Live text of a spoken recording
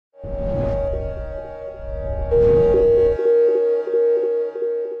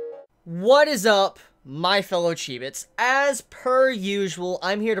What is up, my fellow Chibits? As per usual,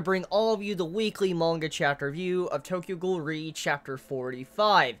 I'm here to bring all of you the weekly manga chapter review of Tokyo Ghoul chapter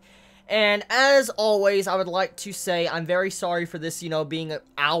 45. And as always, I would like to say I'm very sorry for this, being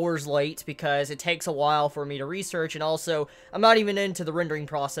hours late, because it takes a while for me to research, and also, I'm not even into the rendering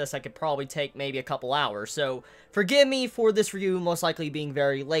process. I could probably take maybe a couple hours, so forgive me for this review most likely being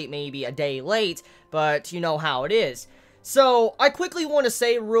very late, maybe a day late, but you know how it is. So, I quickly want to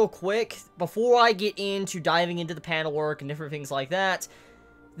say real quick, before I get into diving into the panel work and different things like that,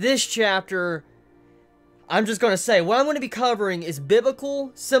 this chapter, I'm just going to say, what I'm going to be covering is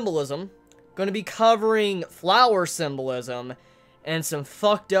biblical symbolism, going to be covering flower symbolism, and some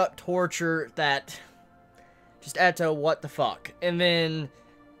fucked up torture that, just Eto, what the fuck. And then,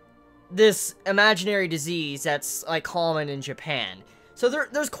 this imaginary disease that's, like, common in Japan. So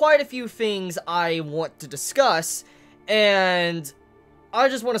there's quite a few things I want to discuss, and I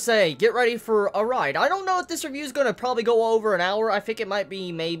just want to say, get ready for a ride. I don't know if this review is going to probably go over an hour. I think it might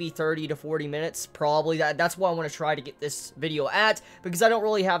be maybe 30 to 40 minutes, probably. That's why I want to try to get this video at, because I don't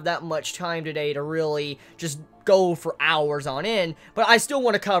really have that much time today to really just go for hours on end, but I still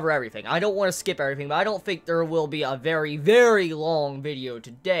want to cover everything. I don't want to skip everything, but I don't think there will be a very, very long video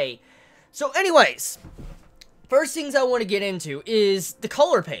today. So anyways, first things I want to get into is the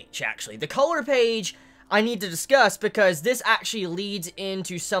color page, actually. The color page I need to discuss, because this actually leads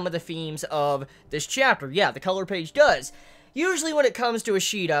into some of the themes of this chapter. Yeah, the color page does. Usually when it comes to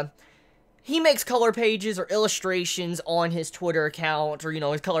Ishida, he makes color pages or illustrations on his Twitter account, or,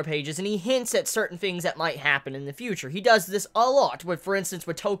 his color pages, and he hints at certain things that might happen in the future. He does this a lot, for instance,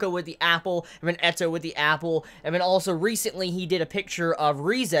 with Toko with the apple, and then Eto with the apple, and then also recently he did a picture of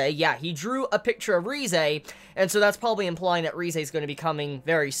Rize. Yeah, he drew a picture of Rize, and so that's probably implying that Rize is going to be coming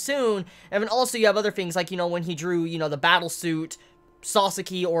very soon. And then also you have other things, like, when he drew, the battle suit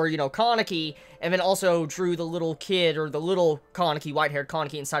Sasaki, or, Kaneki, and then also drew the little kid, or the little Kaneki, white-haired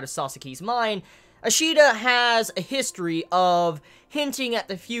Kaneki, inside of Sasaki's mind. Ishida has a history of hinting at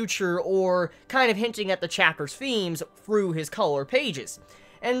the future, or kind of hinting at the chapter's themes through his color pages.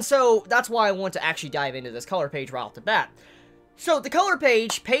 And so, that's why I want to actually dive into this color page right off the bat. So, the color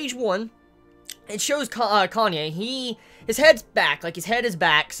page, page 1, it shows Kanae. His head's back, like, his head is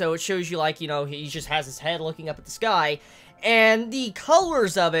back, so it shows you, like, he just has his head looking up at the sky. And the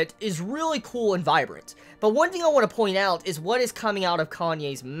colors of it is really cool and vibrant. But one thing I want to point out is what is coming out of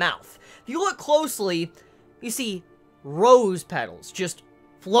Kanae's mouth. If you look closely, you see rose petals just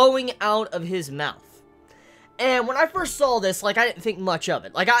flowing out of his mouth. And when I first saw this, like, I didn't think much of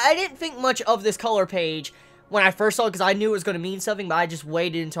it. Like, I didn't think much of this color page when I first saw it, because I knew it was going to mean something, but I just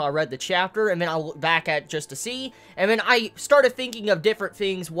waited until I read the chapter, and then I looked back at it just to see. And then I started thinking of different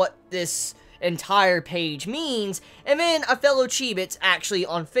things, what this entire page means, and then a fellow Chibit actually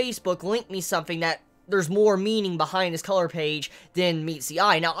on Facebook linked me something that there's more meaning behind this color page than meets the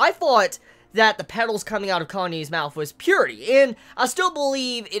eye. Now, I thought that the petals coming out of Kanae's mouth was purity, and I still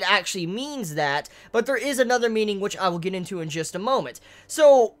believe it actually means that, but there is another meaning which I will get into in just a moment.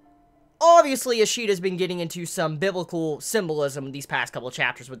 So, obviously, Ishida's been getting into some biblical symbolism these past couple of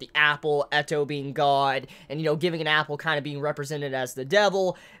chapters, with the apple, Eto being God, and, giving an apple kind of being represented as the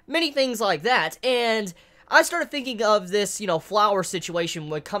devil, many things like that. And I started thinking of this, flower situation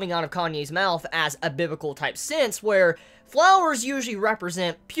with coming out of Kanae's mouth as a biblical type sense, where flowers usually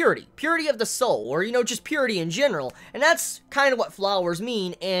represent purity, purity of the soul, or, just purity in general, and that's kind of what flowers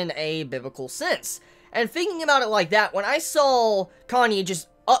mean in a biblical sense. And thinking about it like that, when I saw Kanae just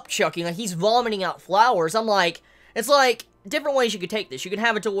upchucking, like he's vomiting out flowers, I'm like, it's like different ways you could take this. You can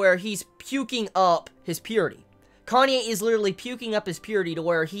have it to where he's puking up his purity. Kanae is literally puking up his purity to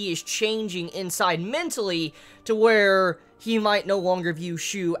where he is changing inside mentally to where he might no longer view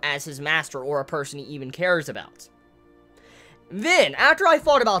Shu as his master or a person he even cares about. Then, after I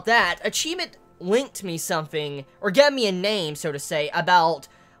thought about that, Chibit linked me something, or gave me a name, so to say, about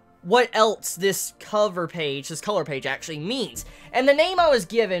what else this color page actually means. And the name I was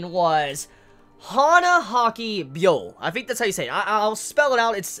given was Hana-Haki Byo. I think that's how you say it. I'll spell it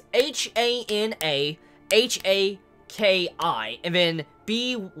out. It's Hanahaki, and then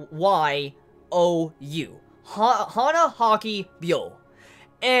Byo. Hana-Haki Byo.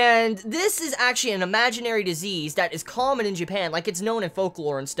 And this is actually an imaginary disease that is common in Japan, like it's known in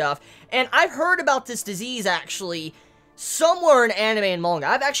folklore and stuff. And I've heard about this disease, actually, somewhere in anime and manga.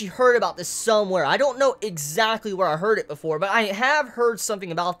 I've actually heard about this somewhere. I don't know exactly where I heard it before, but I have heard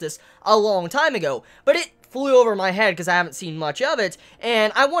something about this a long time ago. But it flew over my head because I haven't seen much of it,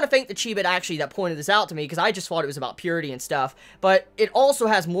 and I want to thank the Chibit actually that pointed this out to me, because I just thought it was about purity and stuff, but it also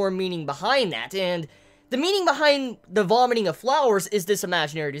has more meaning behind that, and the meaning behind the vomiting of flowers is this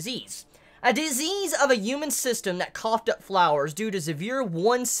imaginary disease. A disease of a human system that coughed up flowers due to severe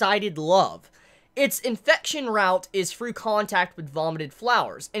one-sided love. Its infection route is through contact with vomited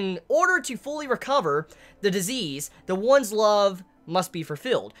flowers. In order to fully recover the disease, the one's love must be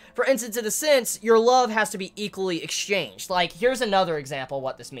fulfilled. For instance, in a sense, your love has to be equally exchanged. Like, here's another example of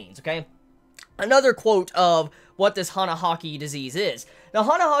what this means, okay? Another quote of what this Hanahaki disease is. The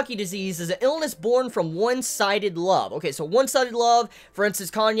Hanahaki disease is an illness born from one-sided love. Okay, so one-sided love, for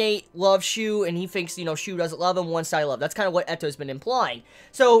instance, Kanae loves Shu, and he thinks, you know, Shu doesn't love him, one-sided love. That's kind of what Eto's been implying.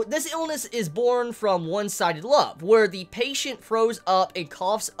 So, this illness is born from one-sided love, where the patient throws up and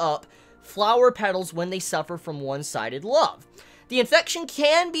coughs up flower petals when they suffer from one-sided love. The infection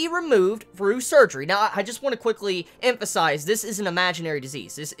can be removed through surgery. Now, I just want to quickly emphasize, this is an imaginary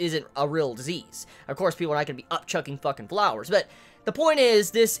disease. This isn't a real disease. Of course, people are not going to be up-chucking fucking flowers, but the point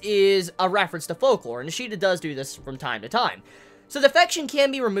is, this is a reference to folklore, and Ishida does do this from time to time. So the infection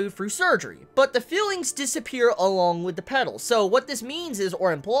can be removed through surgery, but the feelings disappear along with the petals. So what this means is,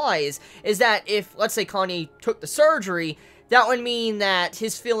 or implies, is that if, let's say, Kanye took the surgery, that would mean that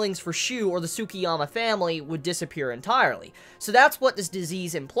his feelings for Shu or the Tsukiyama family would disappear entirely. So that's what this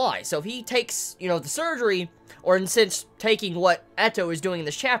disease implies. So if he takes, you know, the surgery, or in a sense, taking what Eto is doing in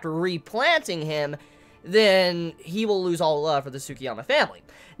this chapter, replanting him, then he will lose all love for the Tsukiyama family.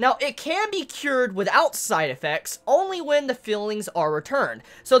 Now, it can be cured without side effects, only when the feelings are returned.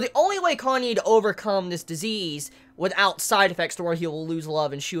 So the only way Kanye to overcome this disease without side effects to where he will lose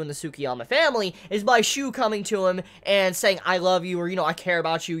love in Shu and the Tsukiyama family is by Shu coming to him and saying, I love you, or, you know, I care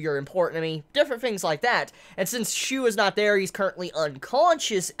about you, you're important to me, different things like that. And since Shu is not there, he's currently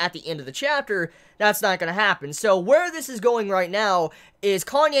unconscious at the end of the chapter, that's not going to happen. So where this is going right now is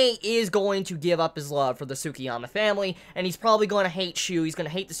Kanye is going to give up his love for the Tsukiyama family, and he's probably going to hate Shu, he's going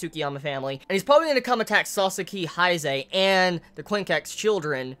to hate the Tsukiyama family, and he's probably going to come attack Sasaki, Haise, and the Quinkek's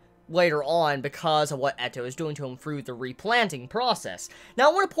children later on because of what Eto is doing to him through the replanting process. Now,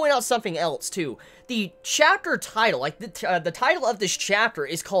 I want to point out something else, too. The chapter title, like the title of this chapter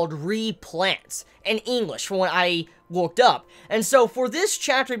is called Replants in English, from what I looked up. And so, for this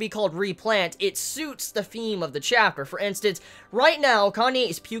chapter to be called Replant, it suits the theme of the chapter. For instance, right now, Kanye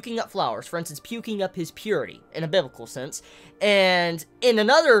is puking up flowers. For instance, puking up his purity, in a biblical sense. And in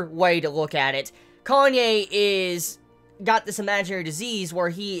another way to look at it, Kanye is got this imaginary disease where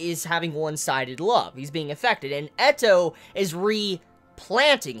he is having one-sided love. He's being affected, and Eto is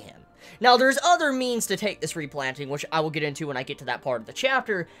replanting him. Now, there's other means to take this replanting, which I will get into when I get to that part of the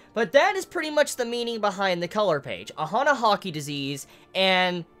chapter, but that is pretty much the meaning behind the color page. A Hanahaki disease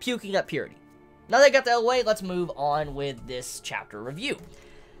and puking up purity. Now that I got that out of the way, let's move on with this chapter review.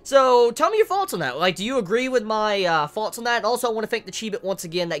 So, tell me your thoughts on that. Like, do you agree with my thoughts on that? And also, I want to thank the Chibit once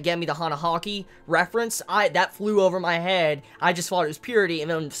again that gave me the Hanahaki reference. That flew over my head. I just thought it was purity, and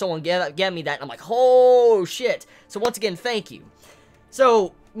then someone gave me that, and I'm like, oh, shit. So, once again, thank you.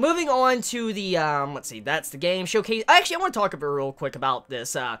 So, moving on to the, let's see, that's the game showcase. Actually, I want to talk a bit real quick about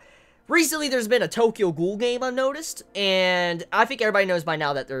this. Recently, there's been a Tokyo Ghoul game I've noticed, and I think everybody knows by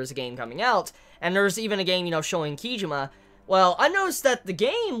now that there's a game coming out, and there's even a game, you know, showing Kijima. Well, I noticed that the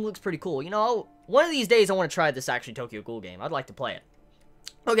game looks pretty cool. You know, one of these days I want to try this actually Tokyo Ghoul game. I'd like to play it.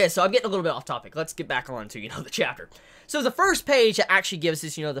 Okay, so I'm getting a little bit off topic. Let's get back on to, you know, the chapter. So the first page that actually gives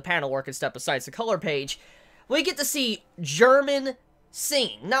us, you know, the panel work and stuff besides the color page, we get to see German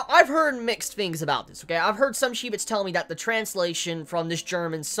singing. Now, I've heard mixed things about this, okay? I've heard some Chibits tell me that the translation from this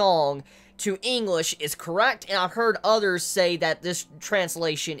German song to English is correct, and I've heard others say that this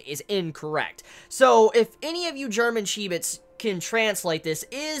translation is incorrect. So, if any of you German Chibits can translate this,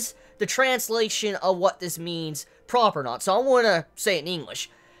 is the translation of what this means proper or not? So, I want to say it in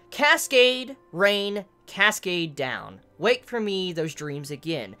English. Cascade, rain, cascade down. Wake for me those dreams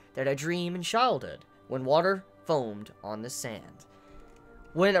again, that I dream in childhood, when water foamed on the sand.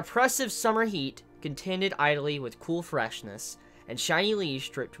 When oppressive summer heat contended idly with cool freshness, and shiny leaves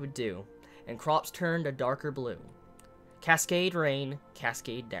dripped with dew, and crops turned a darker blue. Cascade rain,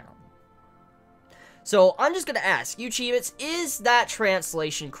 cascade down. So, I'm just going to ask you, Chibits, is that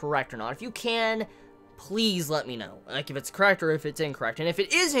translation correct or not? If you can, please let me know. Like, if it's correct or if it's incorrect. And if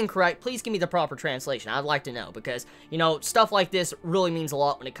it is incorrect, please give me the proper translation. I'd like to know, because, you know, stuff like this really means a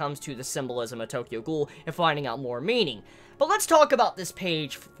lot when it comes to the symbolism of Tokyo Ghoul and finding out more meaning. But let's talk about this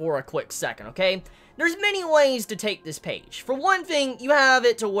page for a quick second, okay? There's many ways to take this page. For one thing, you have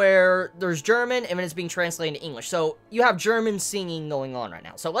it to where there's German and then it's being translated into English. So, you have German singing going on right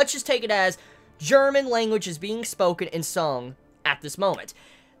now. So, let's just take it as German language is being spoken and sung at this moment.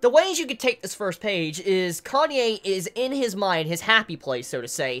 the ways you could take this first page is Kanae is in his mind, his happy place, so to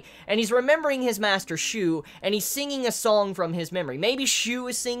say, and he's remembering his master Shu, and he's singing a song from his memory. Maybe Shu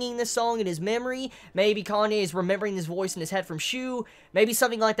is singing this song in his memory, maybe Kanae is remembering this voice in his head from Shu, maybe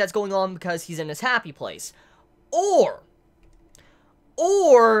something like that's going on because he's in his happy place. Or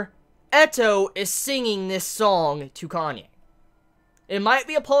Eto is singing this song to Kanae. It might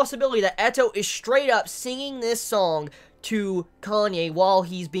be a possibility that Eto is straight up singing this song to Kanae while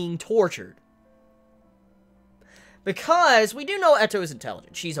he's being tortured. Because we do know Eto is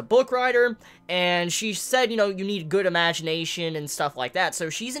intelligent. She's a book writer, and she said, you know, you need good imagination and stuff like that, so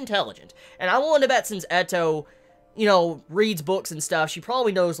she's intelligent. And I'm willing to bet since Eto, you know, reads books and stuff, she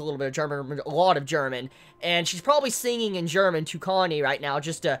probably knows a little bit of German, a lot of German, and she's probably singing in German to Kanae right now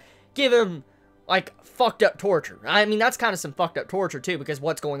just to give him, like, fucked up torture. I mean, that's kind of some fucked up torture, too, because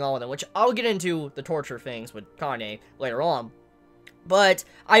what's going on with him, which I'll get into the torture things with Kanae later on. But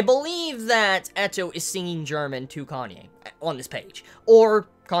I believe that Eto is singing German to Kanae on this page. Or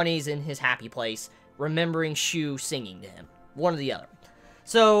Kanae's in his happy place, remembering Shu singing to him. One or the other.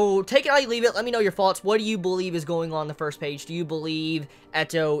 So, take it how you leave it. Let me know your thoughts. What do you believe is going on the first page? Do you believe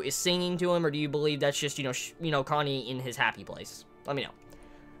Eto is singing to him, or do you believe that's just, you know, Kanae in his happy place? Let me know.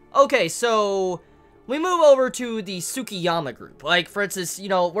 Okay, so we move over to the Tsukiyama group. Like, for instance, you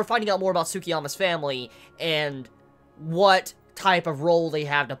know, we're finding out more about Tsukiyama's family and what type of role they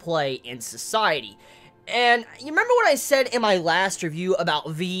have to play in society. And you remember what I said in my last review about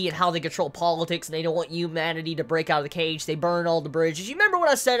V and how they control politics and they don't want humanity to break out of the cage, they burn all the bridges? You remember what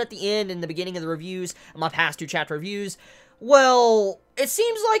I said at the end and the beginning of the reviews, my past 2 chapter reviews? Well, it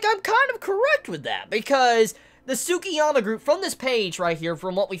seems like I'm kind of correct with that, because the Tsukiyama group, from this page right here,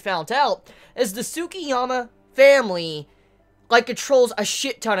 from what we found out, is the Tsukiyama family, like, controls a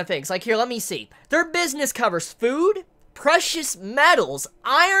shit ton of things. Like, here, let me see. Their business covers food, precious metals,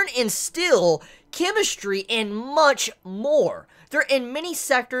 iron and steel, chemistry, and much more. They're in many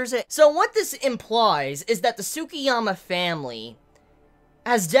sectors. So what this implies is that the Tsukiyama family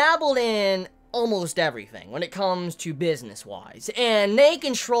has dabbled in almost everything when it comes to business-wise, and they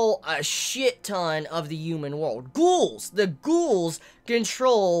control a shit ton of the human world. The ghouls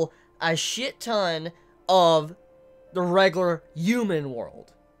control a shit ton of the regular human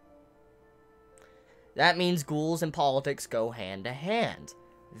world. That means ghouls and politics go hand to hand.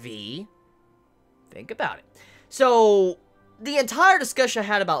 V, think about it. So, the entire discussion I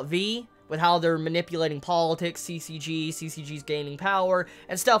had about V, with how they're manipulating politics, CCG's gaining power,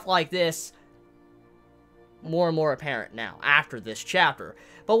 and stuff like this, more and more apparent now after this chapter.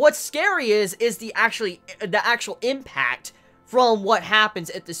 But what's scary is the actual impact from what happens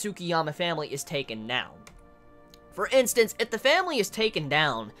if the Tsukiyama family is taken down. For instance, if the family is taken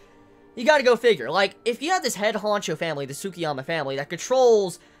down, you gotta go figure. Like, if you have this head honcho family, the Tsukiyama family, that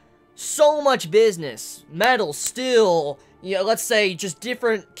controls so much business, metal, steel, you know, let's say just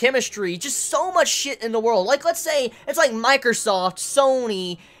different chemistry, just so much shit in the world. Like, let's say it's like Microsoft,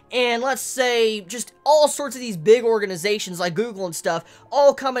 Sony, and let's say just all sorts of these big organizations like Google and stuff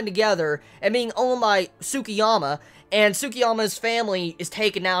all coming together and being owned by Tsukiyama, and Tsukiyama's family is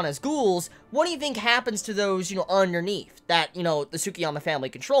taken down as ghouls. What do you think happens to those, you know, underneath that, you know, the Tsukiyama family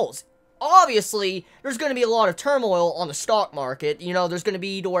controls? Obviously, there's going to be a lot of turmoil on the stock market. You know, there's going to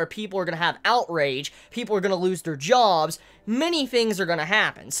be to where people are going to have outrage, people are going to lose their jobs, many things are going to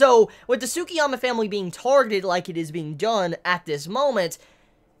happen. So, with the Tsukiyama family being targeted like it is being done at this moment,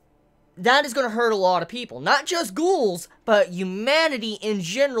 that is going to hurt a lot of people. Not just ghouls, but humanity in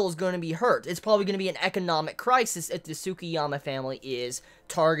general is going to be hurt. It's probably going to be an economic crisis if the Tsukiyama family is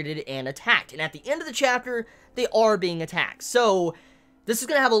targeted and attacked. And at the end of the chapter, they are being attacked. So, this is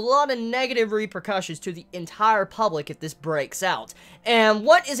going to have a lot of negative repercussions to the entire public if this breaks out. And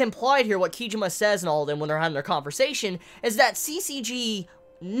what is implied here, what Kijima says and all of them when they're having their conversation, is that CCG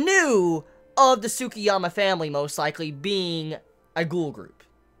knew of the Tsukiyama family most likely being a ghoul group.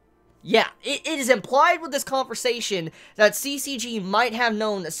 Yeah, it is implied with this conversation that CCG might have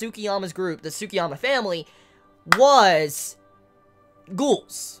known that Tsukiyama's group, the Tsukiyama family, was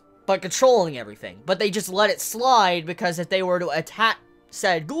ghouls, but controlling everything. But they just let it slide because if they were to attack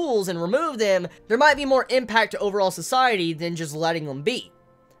said ghouls and remove them, there might be more impact to overall society than just letting them be.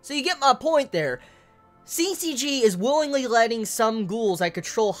 So you get my point there. CCG is willingly letting some ghouls that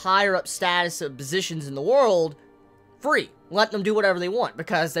control higher up status of positions in the world free. Let them do whatever they want,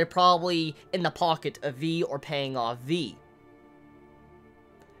 because they're probably in the pocket of V or paying off V.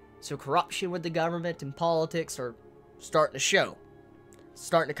 So corruption with the government and politics are starting to show.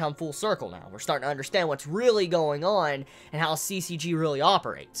 Starting to come full circle now. We're starting to understand what's really going on and how CCG really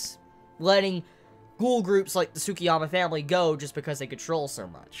operates. Letting ghoul groups like the Tsukiyama family go just because they control so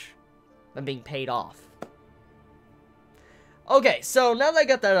much. I'm being paid off. Okay, so now that I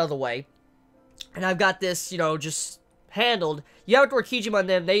got that out of the way, and I've got this, you know, just handled, you have to where Kijima and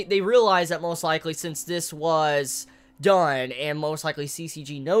them, they realize that most likely since this was done, and most likely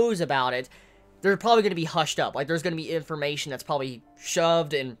CCG knows about it, they're probably going to be hushed up. Like, there's going to be information that's probably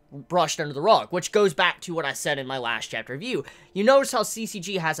shoved and brushed under the rug, which goes back to what I said in my last chapter review. You notice how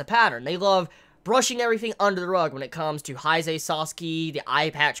CCG has a pattern. They love brushing everything under the rug when it comes to Haise Sasaki, the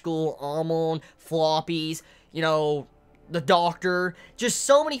Eye Patch Ghoul, Almond, Floppies, you know, the Doctor. Just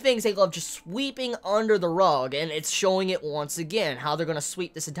so many things they love just sweeping under the rug, and it's showing it once again, how they're going to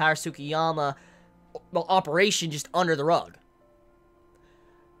sweep this entire Tsukiyama operation just under the rug.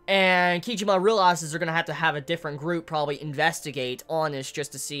 And Kijima realizes they're going to have a different group probably investigate on this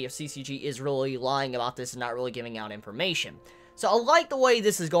just to see if CCG is really lying about this and not really giving out information. So I like the way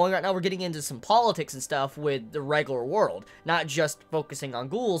this is going right now. We're getting into some politics and stuff with the regular world. Not just focusing on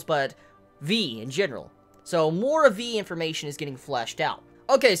ghouls, but V in general. So more of V information is getting fleshed out.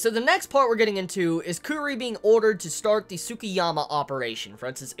 Okay, so the next part we're getting into is Kuri being ordered to start the Tsukiyama operation. For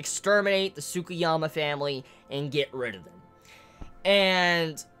instance, exterminate the Tsukiyama family and get rid of them.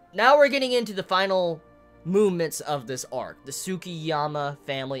 And now we're getting into the final movements of this arc, the Tsukiyama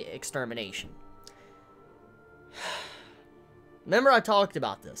family extermination. Remember I talked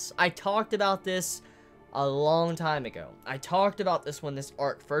about this. I talked about this a long time ago. I talked about this when this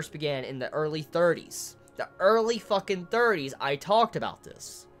arc first began in the early 30s. The early fucking 30s, I talked about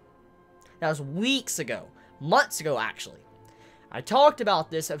this. That was weeks ago. Months ago, actually. I talked about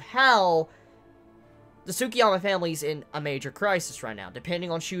this of how the Tsukiyama family's in a major crisis right now.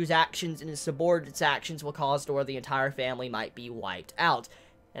 Depending on Shu's actions and his subordinates' actions will cause to where the entire family might be wiped out.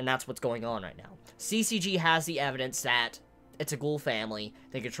 And that's what's going on right now. CCG has the evidence that it's a ghoul family,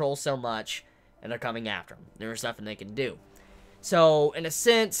 they control so much, and they're coming after them. There's nothing they can do. So, in a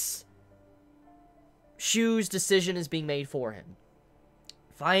sense, Shu's decision is being made for him.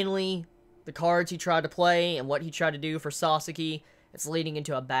 Finally, the cards he tried to play and what he tried to do for Sasaki, it's leading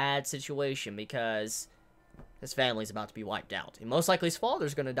into a bad situation because his family's about to be wiped out. And most likely his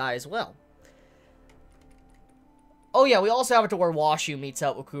father's going to die as well. Oh yeah, we also have it to where Washu meets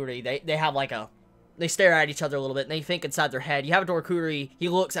up with Kuri. They have like a... They stare at each other a little bit and they think inside their head. You have it to where Kuri, he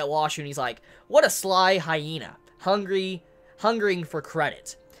looks at Washu and he's like, what a sly hyena. Hungering for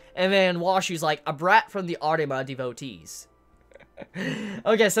credit. And then Washu's like, a brat from the Artema devotees.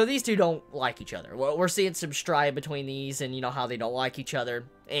 Okay, so these two don't like each other. We're seeing some strife between these and you know how they don't like each other.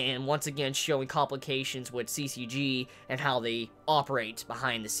 And once again, showing complications with CCG and how they operate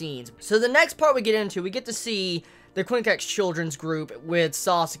behind the scenes. So the next part we get into, we get to see the Quinkx Children's group with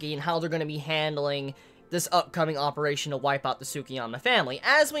Sasaki and how they're going to be handling this upcoming operation to wipe out the Tsukiyama family.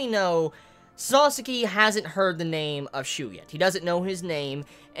 As we know, Sasaki hasn't heard the name of Shu yet. He doesn't know his name,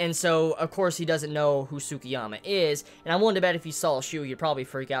 and so, of course, he doesn't know who Tsukiyama is. And I'm willing to bet if he saw Shu, he'd probably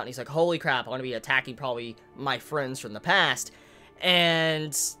freak out, and he's like, holy crap, I'm going to be attacking probably my friends from the past.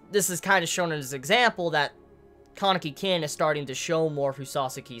 And this is kind of shown as an example that Kaneki Kin is starting to show more of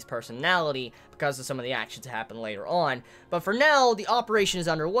Sasaki's personality because of some of the actions that happen later on. But for now, the operation is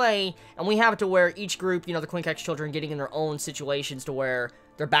underway, and we have it to where each group, you know, the Quinkx children getting in their own situations to where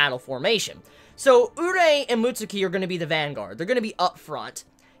their battle formation. So, Urei and Mutsuki are going to be the vanguard. They're going to be up front.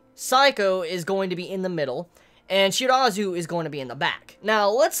 Saiko is going to be in the middle, and Shirazu is going to be in the back. Now,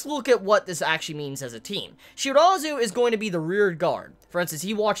 let's look at what this actually means as a team. Shirazu is going to be the rear guard. For instance,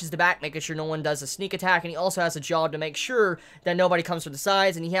 he watches the back, making sure no one does a sneak attack, and he also has a job to make sure that nobody comes from the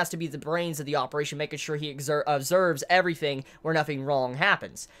sides, and he has to be the brains of the operation, making sure he observes everything where nothing wrong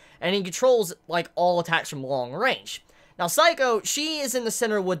happens. And he controls, like, all attacks from long range. Now, Saiko, she is in the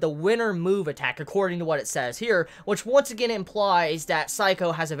center with the winner move attack, according to what it says here, which once again implies that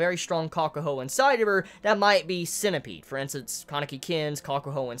Saiko has a very strong Kakuho inside of her that might be Centipede. For instance, Kaneki Kin's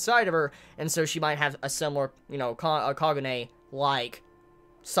Kakuho inside of her, and so she might have a similar, you know, Kagune like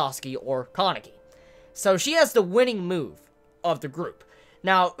Sasaki or Kaneki. So she has the winning move of the group.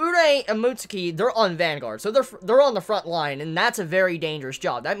 Now, Urei and Mutsuki, they're on Vanguard, so they're on the front line, and that's a very dangerous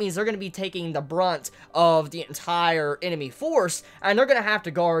job. That means they're going to be taking the brunt of the entire enemy force, and they're going to have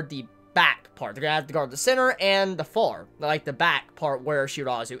to guard the back part. They're going to have to guard the center and the far, like the back part where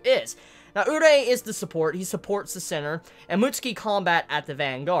Shirazu is. Now, Urei is the support. He supports the center, and Mutsuki combat at the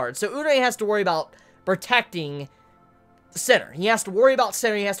Vanguard. So Urei has to worry about protecting the center. He has to worry about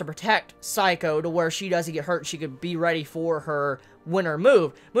center. He has to protect Saiko to where she doesn't get hurt. She could be ready for her winner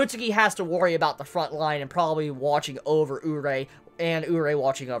move. Mutsuki has to worry about the front line and probably watching over Urei and Urei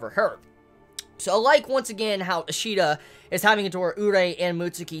watching over her. So I like once again how Ishida is having it to where Urei and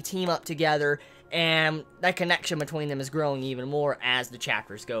Mutsuki team up together And that connection between them is growing even more as the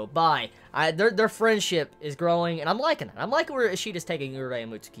chapters go by. Their friendship is growing, and I'm liking it. I'm liking where Ishida's taking Urei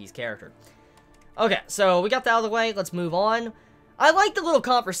and Mutsuki's character. Okay, so we got that out of the way. Let's move on. I like the little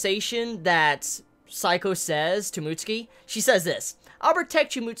conversation that Psycho says to Mutsuki. She says this: "I'll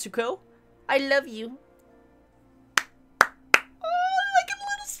protect you, Mutsuko. I love you." Oh, look at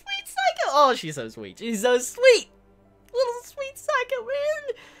little sweet Psycho. Oh, she's so sweet. She's so sweet. Little sweet Psycho,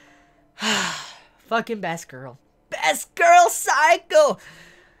 man. Fucking best girl. Best girl, Psycho!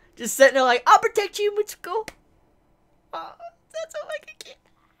 Just sitting there like, "I'll protect you, Mutsuko." Oh, that's so fucking cute.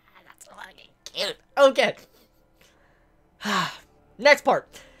 That's so fucking cute. Okay. Next part.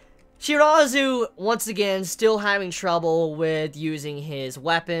 Shirazu, once again, still having trouble with using his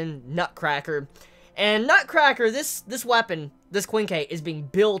weapon, Nutcracker. And Nutcracker, this weapon, this Quinque, is being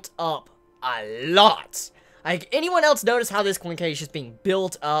built up a lot. Like, anyone else notice how this Quinque is just being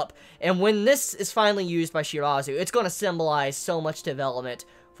built up? And when this is finally used by Shirazu, it's going to symbolize so much development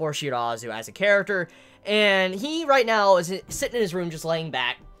for Shirazu as a character. And he, right now, is sitting in his room just laying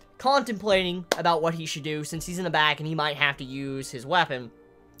back, contemplating about what he should do, since he's in the back and he might have to use his weapon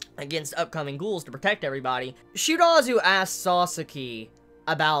against upcoming ghouls to protect everybody. Shirazu asks Sasaki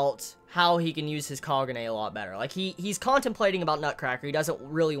about how he can use his Kagane a lot better. Like, he's contemplating about Nutcracker. He doesn't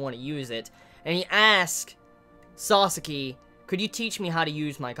really want to use it. And he asks Sasaki, "Could you teach me how to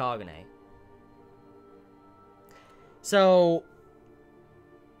use my Kagane?" So,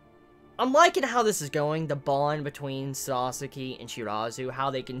 I'm liking how this is going, the bond between Sasaki and Shirazu, how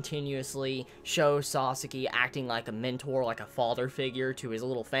they continuously show Sasaki acting like a mentor, like a father figure to his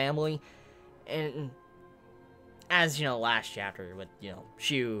little family. And, as, you know, last chapter with, you know,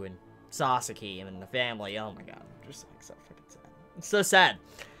 Shu and Sasaki and the family, oh my god, I'm just like so fucking sad. It's so sad.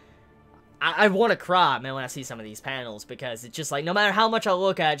 I want to cry, man, when I see some of these panels, because it's just like, no matter how much I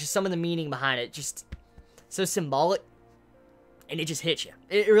look at it, just some of the meaning behind it, just so symbolic, and it just hits you.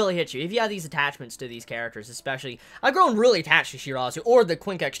 It really hits you. If you have these attachments to these characters, especially, I've grown really attached to Shirazu, or the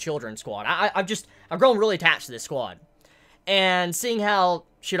Quinquex Children squad. I've grown really attached to this squad. And seeing how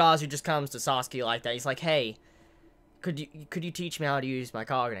Shirazu just comes to Sasaki like that, he's like, "Hey, could you teach me how to use my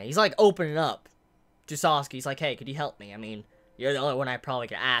Kagane?" He's like opening up to Sasaki. He's like, "Hey, could you help me? I mean, you're the only one I probably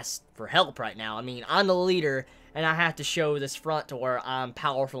could ask for help right now. I mean, I'm the leader, and I have to show this front to where I'm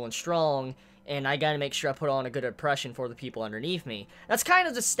powerful and strong, and I gotta make sure I put on a good impression for the people underneath me." That's kind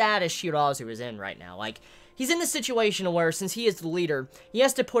of the status Shirazu is in right now. Like, he's in this situation where, since he is the leader, he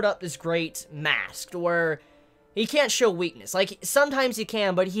has to put up this great mask where he can't show weakness. Like, sometimes he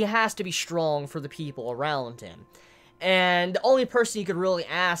can, but he has to be strong for the people around him. And the only person you could really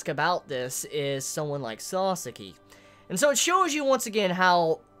ask about this is someone like Sasaki. And so it shows you once again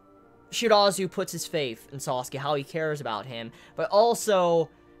how Shirazu puts his faith in Sasaki, how he cares about him, but also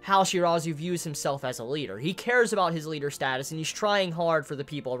how Shirazu views himself as a leader. He cares about his leader status, and he's trying hard for the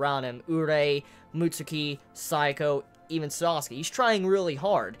people around him. Urei, Mutsuki, Psycho, even Sasaki. He's trying really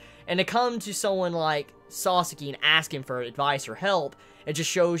hard. And to come to someone like Sasaki and ask him for advice or help, it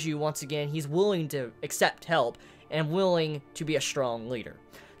just shows you once again he's willing to accept help and willing to be a strong leader.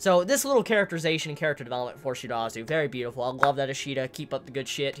 So, this little characterization and character development for Shirazu, very beautiful. I love that Ishida. Keep up the good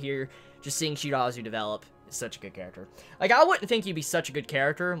shit here. Just seeing Shirazu develop is such a good character. Like, I wouldn't think he'd be such a good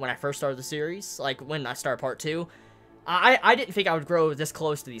character when I first started the series. Like, when I started part 2. I didn't think I would grow this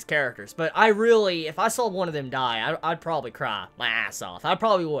close to these characters. But I really, if I saw one of them die, I'd probably cry my ass off. I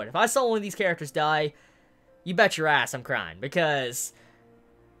probably would. If I saw one of these characters die, you bet your ass I'm crying. Because,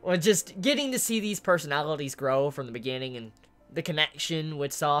 well, just getting to see these personalities grow from the beginning and the connection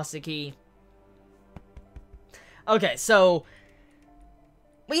with Sasaki. Okay, so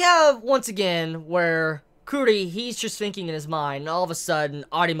we have, once again, where Kuri, he's just thinking in his mind, and all of a sudden,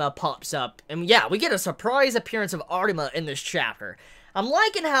 Arima pops up. And yeah, we get a surprise appearance of Arima in this chapter. I'm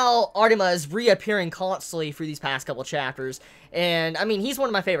liking how Arima is reappearing constantly for these past couple chapters. And, I mean, he's one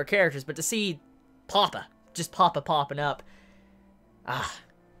of my favorite characters, but to see Papa, just Papa popping up,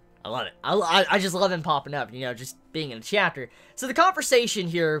 I love it. I just love him popping up, you know, just being in a chapter. So the conversation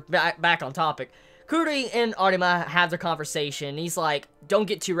here, back on topic, Kuri and Arima have their conversation. He's like, don't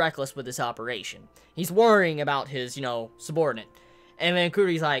get too reckless with this operation. He's worrying about his, you know, subordinate. And then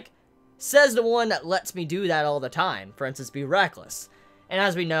Kuri's like, says the one that lets me do that all the time. For instance, be reckless. And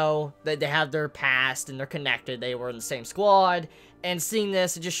as we know, they have their past and they're connected. They were in the same squad. And seeing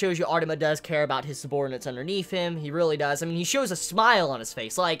this, it just shows you Arima does care about his subordinates underneath him. He really does. I mean, he shows a smile on his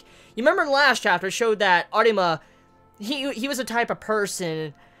face. Like, you remember in the last chapter, it showed that Arima, he was a type of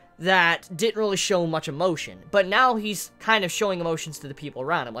person that didn't really show much emotion. But now he's kind of showing emotions to the people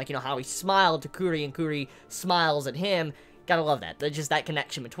around him. Like, you know, how he smiled to Kuri and Kuri smiles at him. Gotta love that. Just that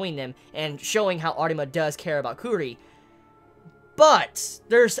connection between them, and showing how Arima does care about Kuri. But,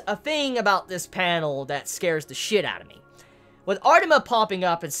 there's a thing about this panel that scares the shit out of me. With Arima popping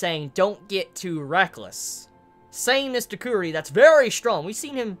up and saying, don't get too reckless. Saying this to Kuri, that's very strong. We've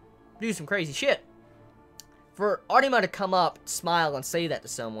seen him do some crazy shit. For Arima to come up, smile, and say that to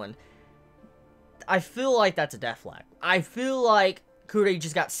someone, I feel like that's a death flag. I feel like Kuri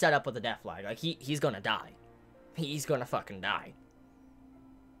just got set up with a death flag. Like, he's gonna die. He's gonna fucking die.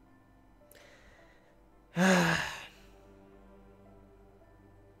 I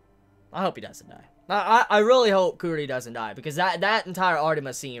hope he doesn't die. I really hope Kuri doesn't die, because that entire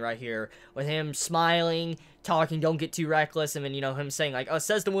Artemis scene right here, with him smiling, talking, don't get too reckless, and then, you know, him saying, like, oh,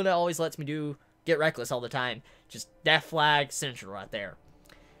 says the one that always lets me get reckless all the time. Just death flag central right there.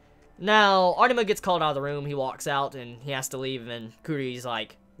 Now, Arima gets called out of the room, he walks out, and he has to leave, and Kuri's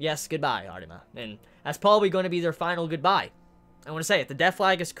like, yes, goodbye, Arima. And that's probably going to be their final goodbye. I want to say, if the death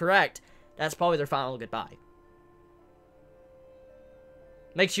flag is correct, that's probably their final goodbye.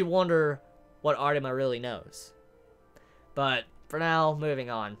 Makes you wonder what Arima really knows. But, for now, moving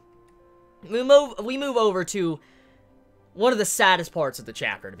on. We move over to one of the saddest parts of the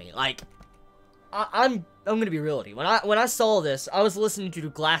chapter to me. Like, I'm gonna be real with you. When I saw this, I was listening to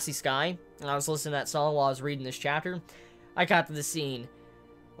Glassy Sky, and I was listening to that song while I was reading this chapter. I got to the scene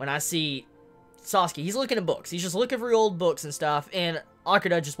when I see Sasuke. He's looking at books. He's just looking for old books and stuff, and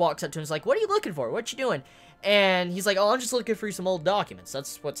Akira just walks up to him and is like, what are you looking for? What you doing? And he's like, oh, I'm just looking for some old documents.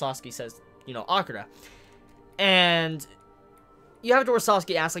 That's what Sasuke says, you know, Akira. And you have to where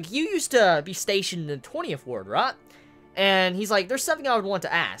Sasuke asks, like, you used to be stationed in the 20th Ward, right? And he's like, there's something I would want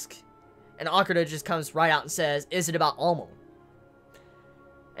to ask. And Akira just comes right out and says, is it about Omo?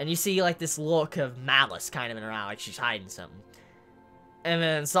 And you see, like, this look of malice kind of in her eye, like she's hiding something. And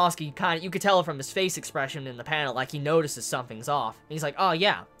then Sasuke kind of, you could tell from his face expression in the panel, like he notices something's off. And he's like, oh,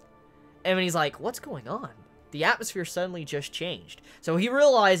 yeah. And then he's like, what's going on? The atmosphere suddenly just changed. So he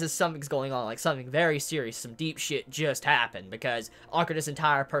realizes something's going on, like something very serious, some deep shit just happened, because Akira's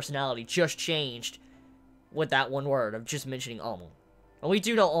entire personality just changed with that one word of just mentioning Omo. And we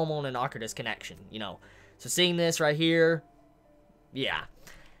do know Omo and Akira's connection, you know. So seeing this right here, yeah.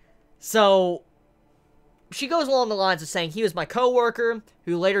 So she goes along the lines of saying, he was my co-worker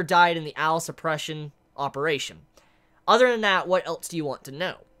who later died in the owl suppression operation. Other than that, what else do you want to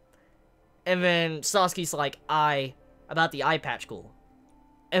know? And then Sasuke's like, about the eye patch Ghoul.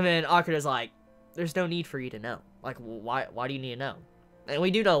 And then Akira's like, there's no need for you to know. Like, why do you need to know? And we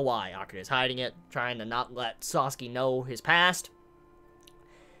do know why. Akira's hiding it, trying to not let Sasuke know his past.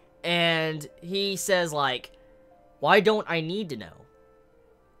 And he says, like, why don't I need to know?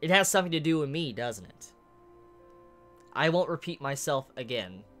 It has something to do with me, doesn't it? I won't repeat myself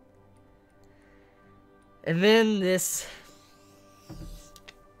again. And then this...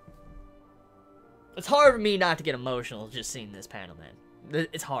 It's hard for me not to get emotional just seeing this panel, man.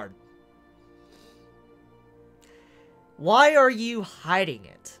 It's hard. Why are you hiding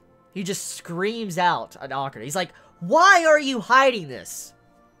it? He just screams out at Akira. He's like, why are you hiding this?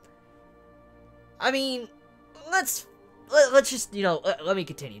 I mean, let's just, you know, let me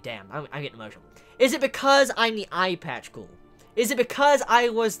continue. Damn, I'm getting emotional. Is it because I'm the eye patch Ghoul? Is it because I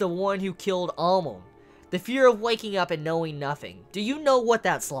was the one who killed Almond? The fear of waking up and knowing nothing. Do you know what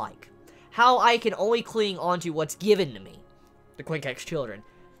that's like? How I can only cling onto what's given to me. The Quinkex children.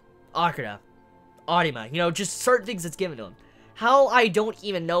 Akira. Arima. You know, just certain things that's given to him. How I don't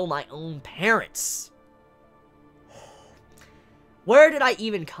even know my own parents. Where did I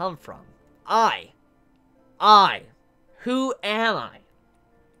even come from? I. Who am I?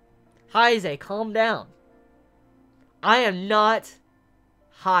 Haise, calm down. I am not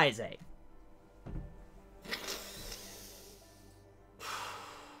Haise.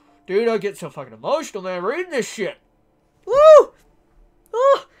 Dude, I get so fucking emotional, man, reading this shit. Woo!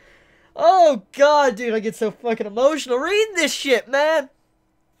 Oh, God, dude, I get so fucking emotional reading this shit, man.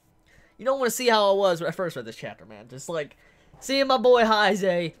 You don't want to see how I was when I first read this chapter, man. Just, like, seeing my boy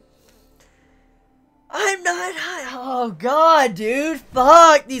Haise. I'm not high. Oh, God, dude.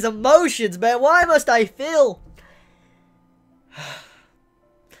 Fuck these emotions, man. Why must I feel?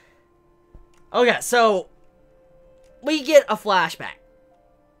 Okay, so we get a flashback.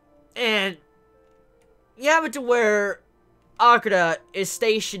 And you have it to where Akira is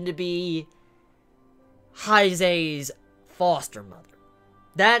stationed to be Heise's foster mother.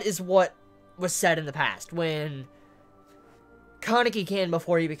 That is what was said in the past. When Kaneki came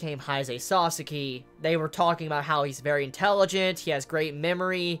before he became Haise Sasaki, they were talking about how he's very intelligent, he has great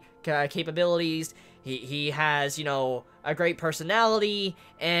memory capabilities, He has, you know, a great personality,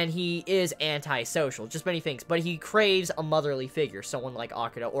 and he is antisocial, just many things. But he craves a motherly figure, someone like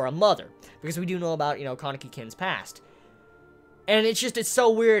Akira, or a mother, because we do know about, you know, Kaneki-kin's past. And it's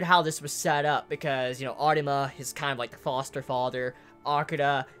so weird how this was set up, because, you know, Arima is kind of like the foster father,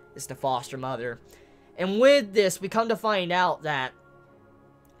 Akira is the foster mother. And with this, we come to find out that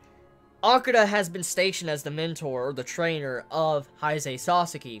Akira has been stationed as the mentor, or the trainer, of Haise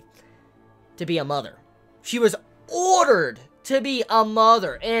Sasaki to be a mother. She was ordered to be a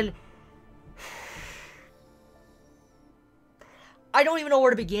mother, and I don't even know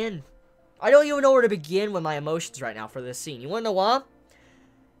where to begin. I don't even know where to begin with my emotions right now for this scene. You wanna know why?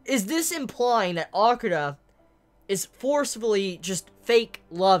 Is this implying that Akira is forcefully just fake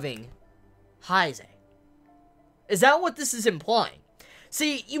loving Haise? Is that what this is implying?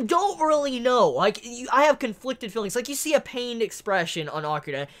 See, you don't really know. Like, I have conflicted feelings. Like, you see a pained expression on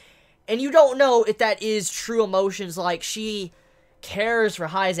Akira, and you don't know if that is true emotions, like she cares for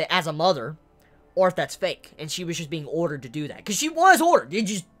Haise as a mother, or if that's fake, and she was just being ordered to do that. Because she was ordered.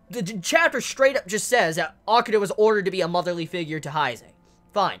 The chapter straight up just says that Akira was ordered to be a motherly figure to Haise.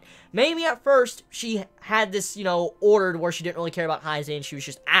 Fine. Maybe at first, she had this, you know, ordered where she didn't really care about Haise, and she was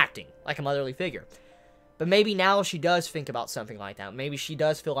just acting like a motherly figure. But maybe now she does think about something like that. Maybe she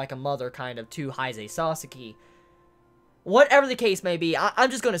does feel like a mother, kind of, to Haise Sasaki. Whatever the case may be,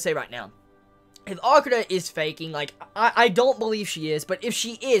 I'm just going to say right now, if Akira is faking, like, I don't believe she is, but if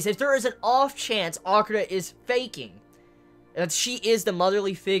she is, if there is an off chance Akira is faking, that she is the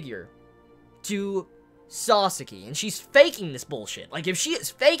motherly figure to Sasaki, and she's faking this bullshit, like, if she is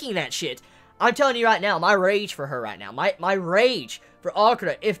faking that shit, I'm telling you right now, my rage for her right now, my rage for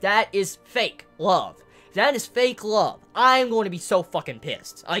Akira, if that is fake love, if that is fake love, I'm going to be so fucking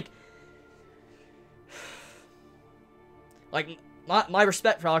pissed. Like, my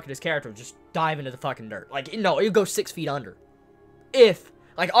respect for Akira's character would just dive into the fucking dirt. Like, no, it would go 6 feet under. If,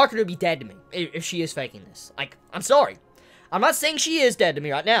 like, Akira would be dead to me if she is faking this. Like, I'm sorry. I'm not saying she is dead to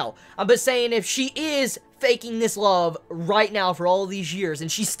me right now. I'm just saying if she is faking this love right now for all these years, and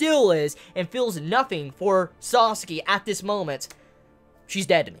she still is, and feels nothing for Sasaki at this moment, she's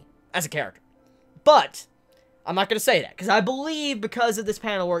dead to me as a character. But I'm not going to say that, because I believe because of this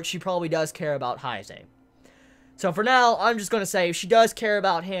panel work, she probably does care about Haise. So for now, I'm just going to say, if she does care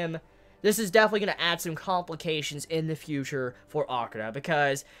about him, this is definitely going to add some complications in the future for Akira,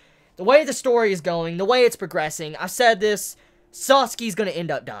 because the way the story is going, the way it's progressing, I've said this, Sasuke's going to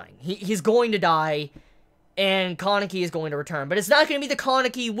end up dying. He's going to die, and Kaneki is going to return. But it's not going to be the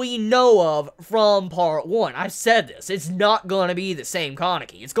Kaneki we know of from Part 1. I've said this. It's not going to be the same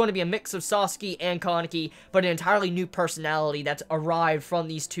Kaneki. It's going to be a mix of Sasuke and Kaneki, but an entirely new personality that's arrived from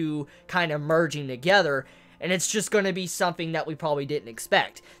these two kind of merging together. And it's just going to be something that we probably didn't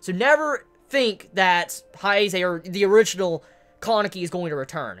expect. So never think that Haise or the original Kaneki is going to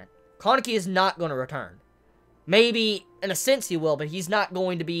return. Kaneki is not going to return. Maybe, in a sense, he will, but he's not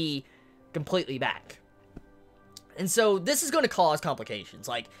going to be completely back. And so, this is going to cause complications.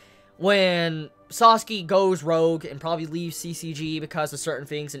 Like, when Sasuke goes rogue and probably leaves CCG because of certain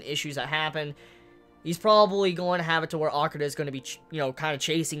things and issues that happen, he's probably going to have it to where Akira is going to be, you know, kind of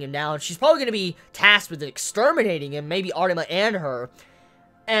chasing him down. She's probably going to be tasked with exterminating him, maybe Arima and her.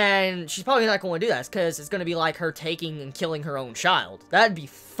 And she's probably not going to do that, because it's going to be like her taking and killing her own child. That'd be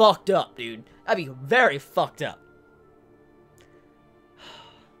fucked up, dude. That'd be very fucked up.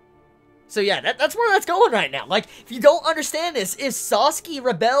 So yeah, that's where that's going right now. Like, if you don't understand this, if Sasuke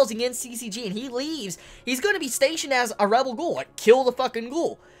rebels against CCG and he leaves, he's going to be stationed as a rebel ghoul. Like, kill the fucking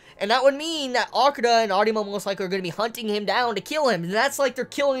ghoul. And that would mean that Akira and Arima most likely are going to be hunting him down to kill him. And that's like they're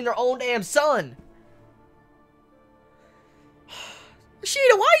killing their own damn son.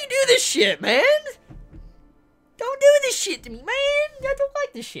 Ishida, why you do this shit, man? Don't do this shit to me, man. I don't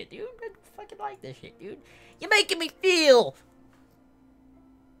like this shit, dude. I don't fucking like this shit, dude. You're making me feel.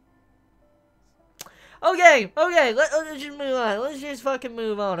 Okay, let's just move on. Let's just fucking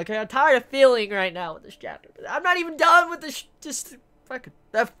move on, okay? I'm tired of feeling right now with this chapter. I'm not even done with this, just fucking,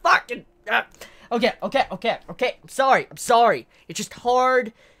 okay. I'm sorry. It's just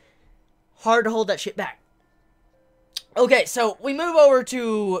hard to hold that shit back. Okay, so we move over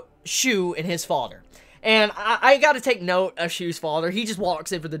to Shu and his father. And I gotta take note of Shu's father. He just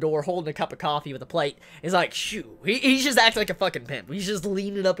walks in for the door holding a cup of coffee with a plate. He's like, Shu. He's just acting like a fucking pimp. He's just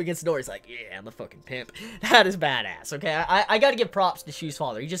leaning up against the door. He's like, yeah, I'm a fucking pimp. That is badass, okay? I gotta give props to Shu's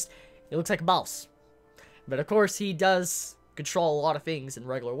father. He looks like a boss. But of course, he does control a lot of things in the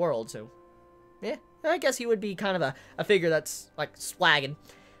regular world, so yeah, I guess he would be kind of a figure that's, like, swagging.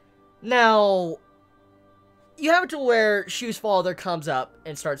 Now, you have it to where Shu's father comes up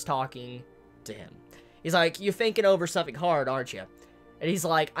and starts talking to him. He's like, "You're thinking over something hard, aren't you?" And he's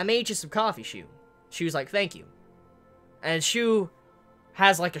like, "I made you some coffee, Shu." Shu's like, "Thank you." And Shu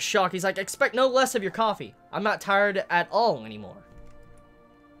has like a shock. He's like, "Expect no less of your coffee. I'm not tired at all anymore."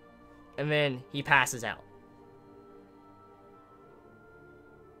 And then he passes out.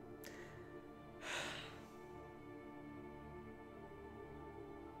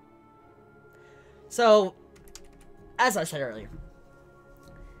 So, as I said earlier,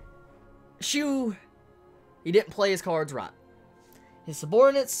 Shu, he didn't play his cards right. His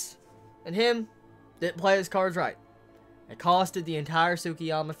subordinates and him didn't play his cards right. It costed the entire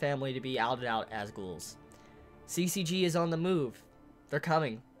Tsukiyama family to be outed out as ghouls. CCG is on the move. They're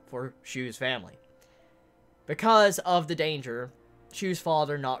coming for Shu's family. Because of the danger, Shu's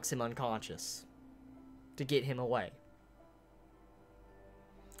father knocks him unconscious to get him away.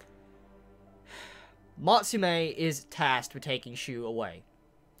 Matsume is tasked with taking Shu away.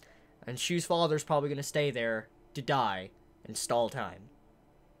 And Shu's father's probably going to stay there to die and stall time.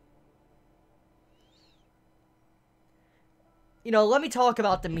 You know, let me talk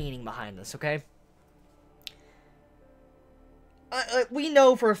about the meaning behind this, okay? We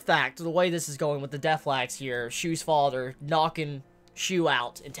know for a fact, the way this is going with the death flags here, Shu's father knocking Shu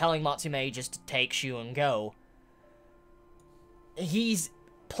out and telling Matsume just to take Shu and go. He's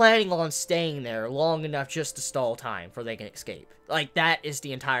planning on staying there long enough just to stall time before they can escape. Like, that is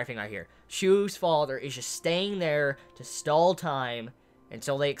the entire thing right here. Shu's father is just staying there to stall time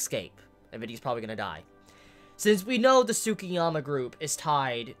until they escape. And then he's probably gonna die. Since we know the Tsukiyama group is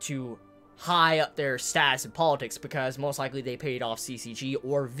tied to high up their status in politics because most likely they paid off CCG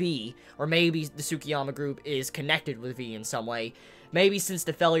or V, or maybe the Tsukiyama group is connected with V in some way. Maybe since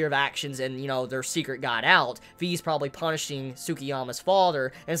the failure of actions and, you know, their secret got out, V's probably punishing Tsukiyama's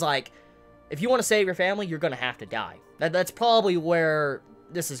father, and it's like, if you want to save your family, you're gonna have to die. That's probably where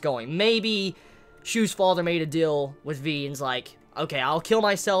this is going. Maybe Shu's father made a deal with V and's like, okay, I'll kill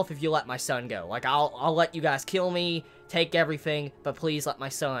myself if you let my son go. Like, I'll let you guys kill me, take everything, but please let my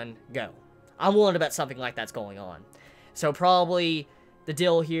son go. I'm willing to bet something like that's going on. So probably the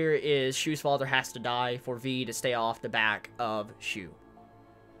deal here is Shu's father has to die for V to stay off the back of Shu.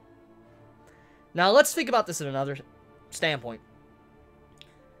 Now, let's think about this in another standpoint.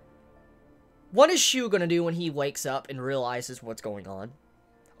 What is Shu gonna do when he wakes up and realizes what's going on?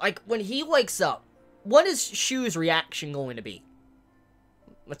 Like, when he wakes up, what is Shu's reaction going to be?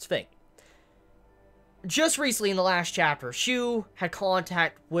 Let's think. Just recently in the last chapter, Shu had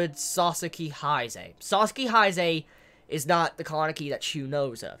contact with Sasaki Haise. Sasaki Haise is not the Kaneki that Shu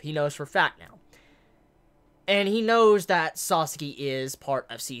knows of. He knows for a fact now. And he knows that Sasaki is part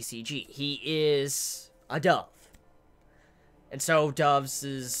of CCG. He is a dove. And so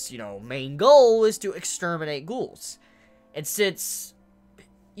Dove's, you know, main goal is to exterminate ghouls. And since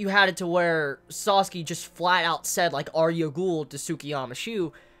you had it to where Sasaki just flat out said, like, "Are you a ghoul?" to Tsukiyama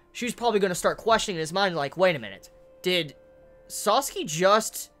Shu, Shu's probably going to start questioning in his mind, like, wait a minute. Did Sasaki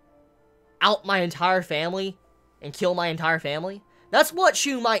just out my entire family and kill my entire family? That's what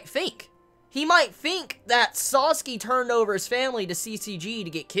Shu might think. He might think that Sasaki turned over his family to CCG to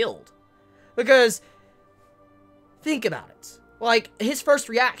get killed. Because, think about it. Like, his first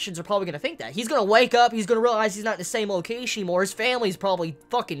reactions are probably going to think that. He's going to wake up, he's going to realize he's not in the same location anymore, his family's probably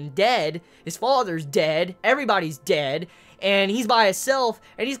fucking dead, his father's dead, everybody's dead, and he's by himself,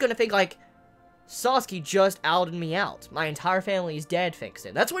 and he's going to think, like, Sasaki just outed me out. My entire family is dead, thinks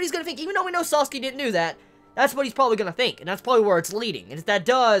it. That's what he's going to think. Even though we know Sasaki didn't do that, that's what he's probably going to think, and that's probably where it's leading. And if that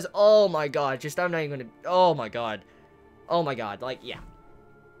does, oh my god, just, I'm not even going to, oh my god, like, yeah.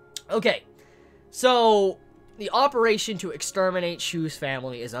 Okay, so the operation to exterminate Shu's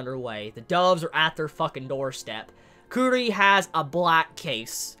family is underway. The doves are at their fucking doorstep. Kuri has a black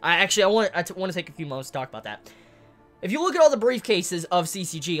case. I want to take a few moments to talk about that. If you look at all the briefcases of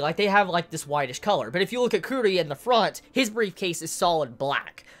CCG, like, they have, like, this whitish color. But if you look at Kuri in the front, his briefcase is solid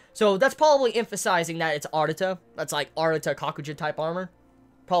black. So that's probably emphasizing that it's Arata. That's, like, Arata Kakuja type armor.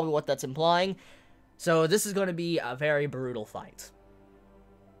 Probably what that's implying. So this is going to be a very brutal fight.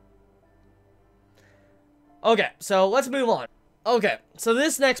 Okay, so let's move on. Okay, so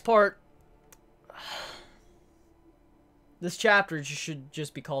this next part, this chapter should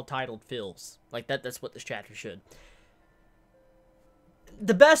just be called titled Fills. Like, that's what this chapter should.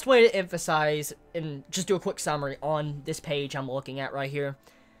 The best way to emphasize, and just do a quick summary on this page I'm looking at right here,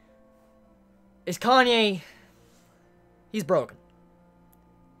 is Kanae, he's broken.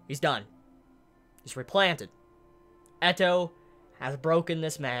 He's done. He's replanted. Eto has broken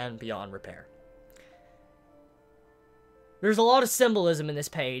this man beyond repair. There's a lot of symbolism in this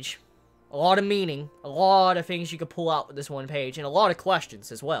page, a lot of meaning, a lot of things you could pull out with this one page, and a lot of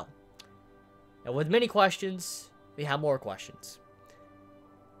questions as well. And with many questions, we have more questions.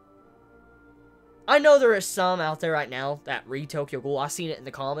 I know there is some out there right now that read Tokyo Ghoul. I've seen it in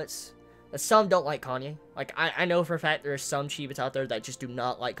the comments. That some don't like Kanae. Like, I know for a fact there are some Chibits out there that just do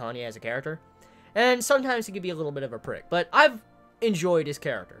not like Kanae as a character. And sometimes he can be a little bit of a prick. But I've enjoyed his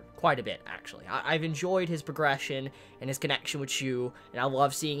character quite a bit, actually. I've enjoyed his progression and his connection with Shu. And I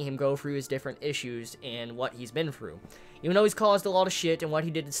love seeing him go through his different issues and what he's been through. Even though he's caused a lot of shit and what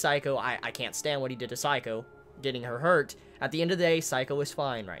he did to Psycho, I can't stand what he did to Psycho, getting her hurt. At the end of the day, Psycho is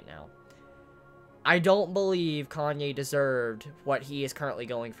fine right now. I don't believe Kanae deserved what he is currently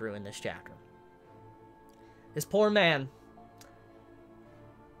going through in this chapter. This poor man.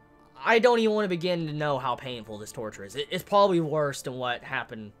 I don't even want to begin to know how painful this torture is. It's probably worse than what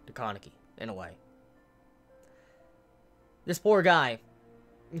happened to Kaneki, in a way. This poor guy.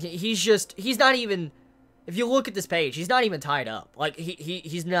 He's not even, if you look at this page, he's not even tied up. Like,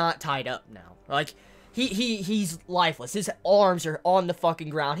 he's not tied up now. Like, he's lifeless. His arms are on the fucking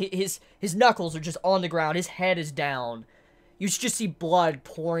ground. His knuckles are just on the ground. His head is down. You just see blood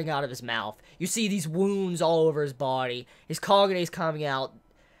pouring out of his mouth. You see these wounds all over his body. His Kagane's coming out.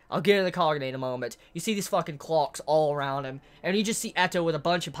 I'll get into the Kagane in a moment. You see these fucking clocks all around him. And you just see Eto with a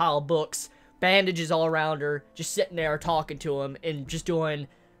bunch of pile of books, bandages all around her, just sitting there talking to him and just doing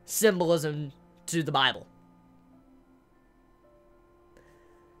symbolism to the Bible.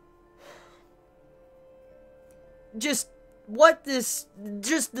 Just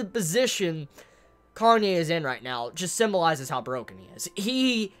the position Kanye is in right now just symbolizes how broken he is.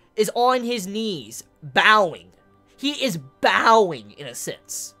 He is on his knees, bowing. He is bowing, in a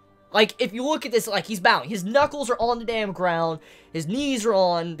sense. Like, if you look at this, like, he's bowing. His knuckles are on the damn ground, his knees are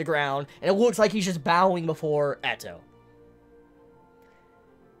on the ground, and it looks like he's just bowing before Eto.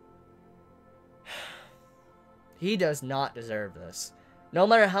 He does not deserve this. No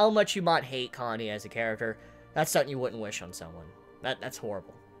matter how much you might hate Kanye as a character, that's something you wouldn't wish on someone. That's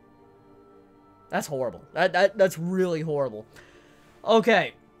horrible. That's horrible. That's really horrible.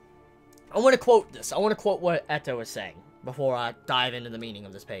 Okay. I want to quote this. I want to quote what Eto is saying before I dive into the meaning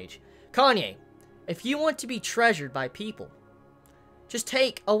of this page. Kanye, if you want to be treasured by people, just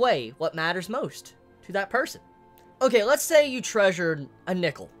take away what matters most to that person. Okay, let's say you treasured a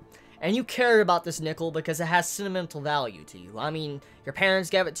nickel, and you cared about this nickel because it has sentimental value to you. I mean, your parents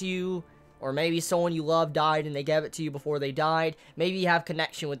gave it to you, or maybe someone you love died and they gave it to you before they died. Maybe you have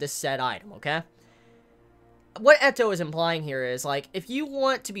connection with this said item, okay? What Eto is implying here is, like, if you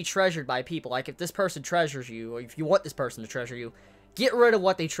want to be treasured by people, like, if this person treasures you, or if you want this person to treasure you, get rid of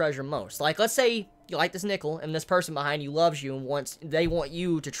what they treasure most. Like, let's say you like this nickel, and this person behind you loves you, and they want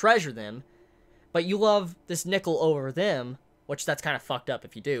you to treasure them, but you love this nickel over them, which that's kind of fucked up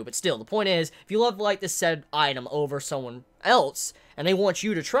if you do, but still, the point is, if you love, like, this said item over someone else, and they want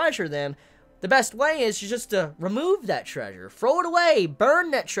you to treasure them, the best way is just to remove that treasure, throw it away, burn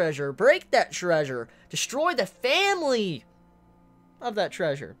that treasure, break that treasure, destroy the family of that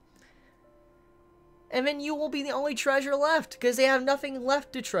treasure. And then you will be the only treasure left, because they have nothing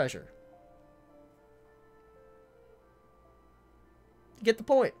left to treasure. Get the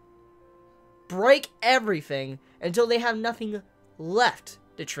point? Break everything until they have nothing left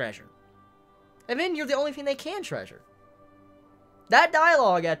to treasure. And then you're the only thing they can treasure. That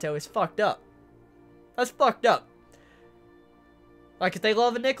dialogue, Eto, is fucked up. That's fucked up. Like, if they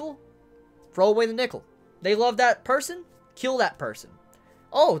love a nickel, throw away the nickel. They love that person, kill that person.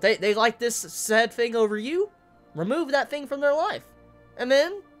 Oh, they like this said thing over you? Remove that thing from their life. And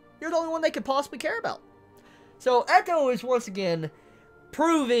then, you're the only one they could possibly care about. So, Echo is once again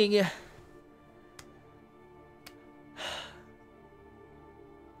proving...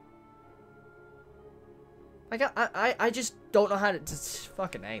 Like, I just don't know how to... Just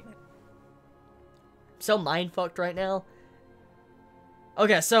fucking A, man. So mind-fucked right now.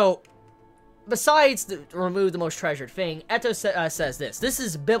 Okay, so... Besides remove the most treasured thing, Eto says this. This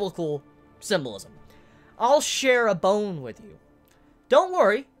is biblical symbolism. I'll share a bone with you. Don't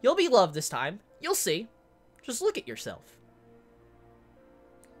worry, you'll be loved this time. You'll see. Just look at yourself.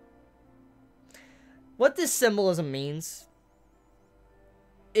 What this symbolism means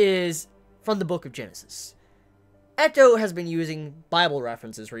is from the book of Genesis. Eto has been using Bible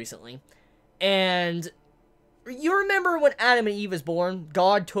references recently, and you remember when Adam and Eve was born,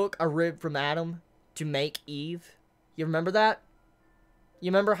 God took a rib from Adam to make Eve? You remember that?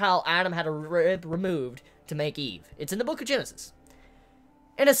 You remember how Adam had a rib removed to make Eve? It's in the book of Genesis.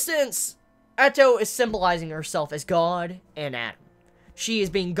 In a sense, Eto is symbolizing herself as God and Adam. She is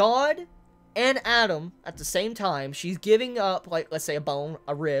being God and Adam at the same time. She's giving up, like, let's say a bone,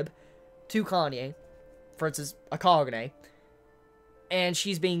 a rib, to Kanye. For instance, a Kagane. and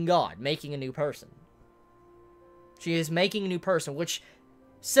she's being God, making a new person. She is making a new person, which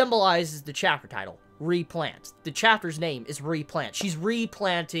symbolizes the chapter title, Replant. The chapter's name is Replant. She's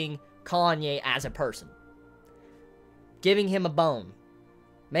replanting Kanae as a person. Giving him a bone.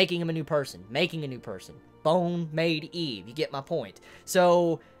 Making him a new person. Making a new person. Bone made Eve. You get my point.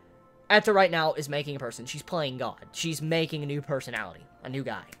 So, Eto right now is making a person. She's playing God. She's making a new personality. A new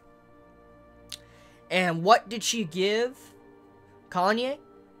guy. And what did she give Kanae?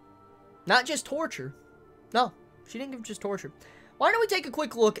 Not just torture. No, she didn't give just torture. Why don't we take a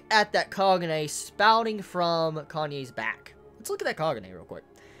quick look at that Kanae spouting from Kanae's back? Let's look at that Kanae real quick.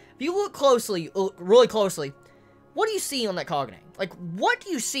 If you look closely, look really closely, what do you see on that Kanae? Like, what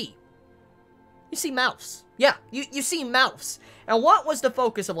do you see? You see mouse. Yeah, you see mouse. And what was the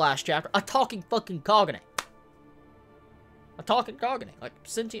focus of last chapter? A talking fucking Kanae. A talking Kanae. Like,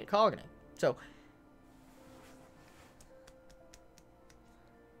 sentient Kanae. So,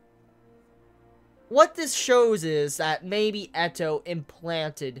 what this shows is that maybe Eto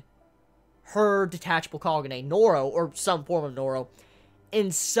implanted her detachable Kanae, Noro, or some form of Noro,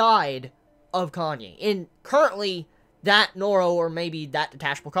 inside of Kanae. And currently, that Noro, or maybe that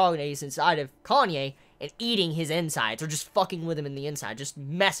detachable Kanae, is inside of Kanae and eating his insides, or just fucking with him in the inside, just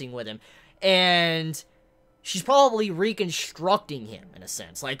messing with him. And she's probably reconstructing him, in a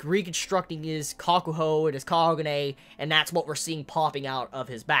sense. Like, reconstructing his Kakuho and his Kanae, and that's what we're seeing popping out of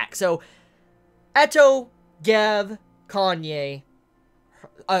his back. So, Eto gave Kanae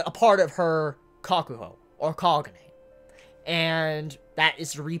a part of her Kakuho, or Kanae. And that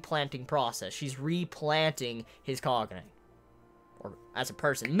is the replanting process. She's replanting his Kanae, or as a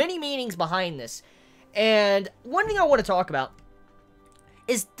person. Many meanings behind this. And one thing I want to talk about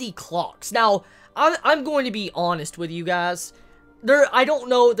is the clocks. Now, I'm going to be honest with you guys. I don't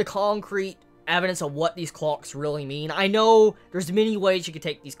know the concrete evidence of what these clocks really mean. I know there's many ways you could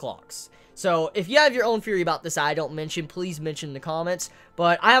take these clocks. So, if you have your own theory about this I don't mention, please mention in the comments.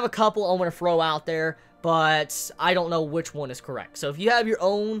 But I have a couple I want to throw out there, but I don't know which one is correct. So, if you have your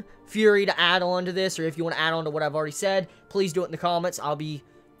own theory to add on to this, or if you want to add on to what I've already said, please do it in the comments. I'll be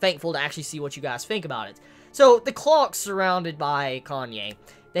thankful to actually see what you guys think about it. So, the clocks surrounded by Kanae,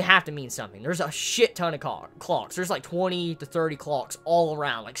 they have to mean something. There's a shit ton of clocks. There's like 20 to 30 clocks all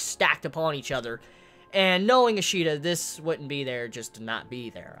around, like stacked upon each other. And knowing Ishida, this wouldn't be there just to not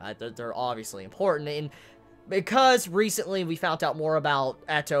be there. They're obviously important. And because recently we found out more about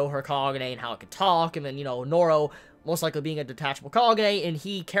Eto, her Kanae, and how it could talk, and then, you know, Noro most likely being a detachable Kanae, and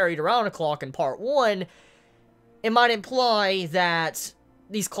he carried around a clock in part 1, it might imply that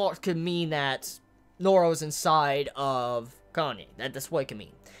these clocks could mean that Noro's inside of Kanae. That's what it could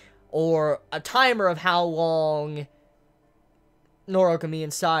mean. Or a timer of how long Noro can be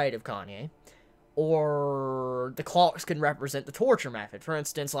inside of Kanae. Or the clocks can represent the torture method. For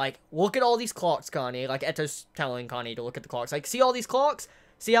instance, like, look at all these clocks, Kanae. Like, Eto's telling Kanae to look at the clocks. Like, see all these clocks?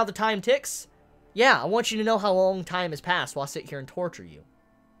 See how the time ticks? Yeah, I want you to know how long time has passed while I sit here and torture you.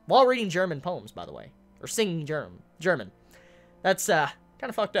 While reading German poems, by the way. Or singing German. That's, kind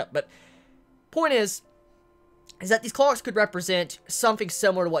of fucked up. But, point is that these clocks could represent something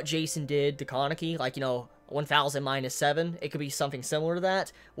similar to what Jason did to Kaneki. Like, you know, 1000 minus 7, it could be something similar to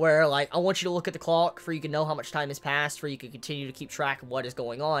that, where, like, I want you to look at the clock for you can know how much time has passed, for you can continue to keep track of what is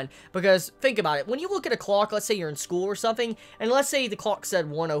going on, because, think about it, when you look at a clock, let's say you're in school or something, and let's say the clock said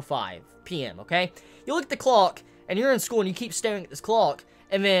 1:05 p.m., okay? You look at the clock, and you're in school, and you keep staring at this clock,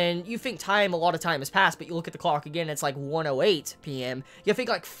 and then you think a lot of time has passed, but you look at the clock again, and it's like 1:08 p.m., you think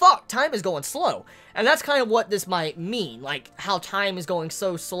like, fuck, time is going slow. And that's kind of what this might mean, like, how time is going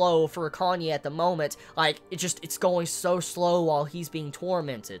so slow for Kanae at the moment, like, it's going so slow while he's being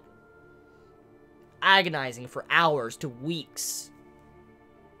tormented. Agonizing for hours to weeks.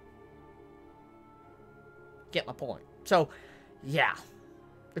 Get my point. So, yeah.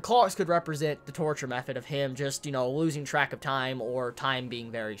 The clocks could represent the torture method of him just, you know, losing track of time or time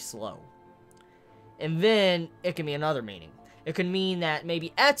being very slow. And then, it can be another meaning. It could mean that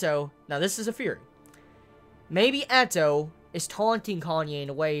maybe Eto, now this is a theory, maybe Eto is taunting Kanae in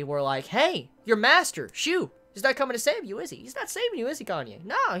a way where, like, hey, your master, Shu, he's not coming to save you, is he? He's not saving you, is he, Kanae?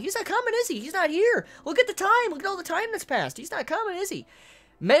 No, he's not coming, is he? He's not here. Look at the time. Look at all the time that's passed. He's not coming, is he?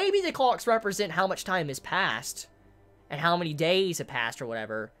 Maybe the clocks represent how much time has passed and how many days have passed or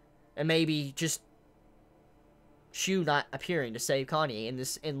whatever, and maybe just Shu not appearing to save Kanae in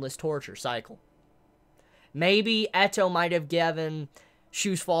this endless torture cycle. Maybe Eto might have given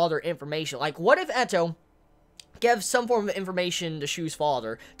Shu's father information. Like, what if Eto gave some form of information to Shu's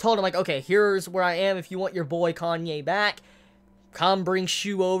father, told him, like, okay, here's where I am, if you want your boy Kanae back, come bring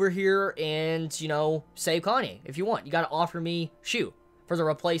Shu over here and, you know, save Kanae if you want. You gotta offer me Shu. for the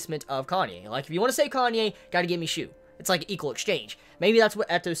replacement of Kanae. Like, if you want to save Kanae, gotta give me Shu. It's like an equal exchange. Maybe that's what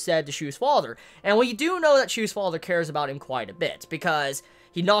Eto said to Shu's father. And we do know that Shu's father cares about him quite a bit, because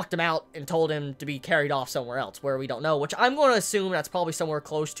he knocked him out and told him to be carried off somewhere else, where we don't know, which I'm going to assume that's probably somewhere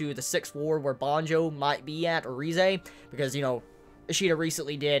close to the 6th Ward where Banjo might be at, or Rize, because, you know, Ishida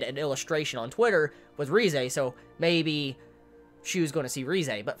recently did an illustration on Twitter with Rize, so maybe Shu's going to see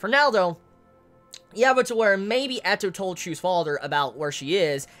Rize. But for now, though, yeah, but to where maybe Eto told Shu's father about where she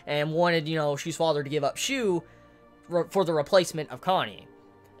is, and wanted, you know, Shu's father to give up Shu for the replacement of Kanae.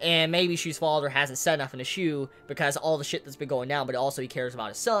 And maybe Shu's father hasn't said nothing to Shu because all the shit that's been going down, but also he cares about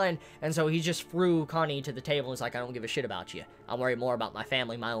his son, and so he just threw Kanae to the table and was like, I don't give a shit about you. I'm worried more about my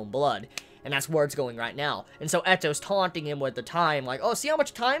family, my own blood. And that's where it's going right now. And so Eto's taunting him with the time, like, oh, see how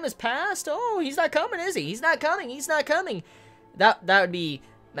much time has passed? Oh, he's not coming, is he? He's not coming, he's not coming. That would be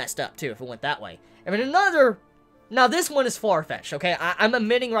messed up, too, if it went that way. I mean, now this one is far-fetched, okay? I'm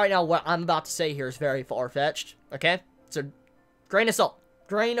admitting right now what I'm about to say here is very far-fetched, okay? So, grain of salt.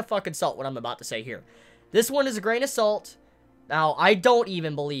 Grain of fucking salt, what I'm about to say here. This one is a grain of salt. Now, I don't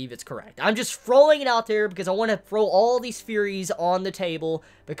even believe it's correct. I'm just throwing it out there because I want to throw all these theories on the table,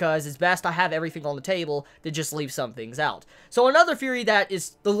 because it's best I have everything on the table to just leave some things out. So another theory that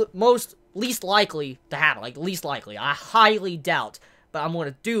is the least likely to happen, like least likely, I highly doubt, but I'm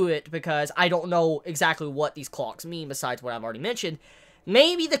going to do it because I don't know exactly what these clocks mean besides what I've already mentioned.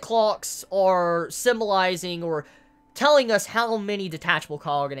 Maybe the clocks are symbolizing or telling us how many detachable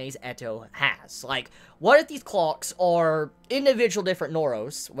Kaganes Eto has. Like, what if these clocks are individual different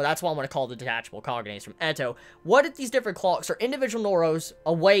Noros? Well, that's what I'm going to call the detachable Kaganes from Eto. What if these different clocks are individual Noros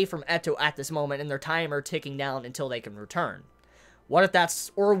away from Eto at this moment, and their timer ticking down until they can return? What if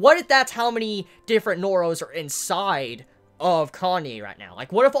that's how many different Noros are inside of Kanae right now?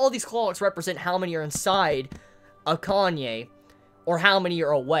 Like, what if all these clocks represent how many are inside of Kanae, or how many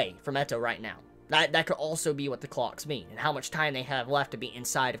are away from Eto right now? That could also be what the clocks mean, and how much time they have left to be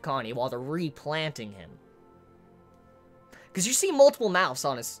inside of Kanae while they're replanting him. Because you see multiple mouths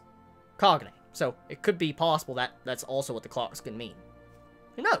on his Kagane, so it could be possible that that's also what the clocks can mean.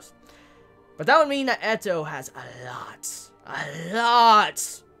 Who knows? But that would mean that Eto has a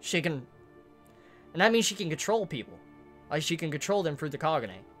lot. She can, and that means she can control people. Like, she can control them through the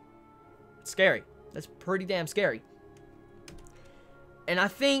Kagane. It's scary. That's pretty damn scary. And I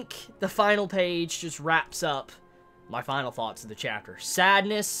think the final page just wraps up my final thoughts of the chapter.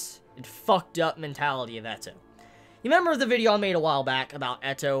 Sadness and fucked up mentality of Eto. You remember the video I made a while back about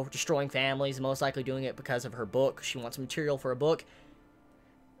Eto destroying families, most likely doing it because of her book? She wants material for a book.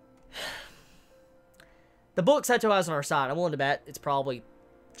 The books Eto has on her side, I'm willing to bet it's probably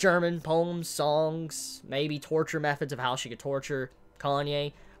German poems, songs, maybe torture methods of how she could torture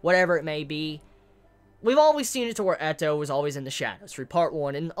Kanae, whatever it may be. We've always seen it to where Eto was always in the shadows through part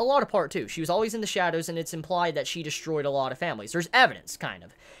 1 and a lot of part 2. She was always in the shadows, and it's implied that she destroyed a lot of families. There's evidence, kind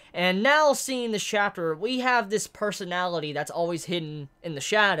of. And now, seeing this chapter, we have this personality that's always hidden in the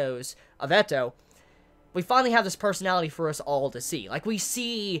shadows of Eto. We finally have this personality for us all to see. Like, we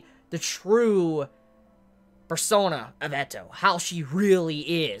see the true persona of Eto, how she really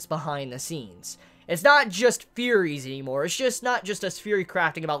is behind the scenes. It's not just theories anymore. It's just not just us theory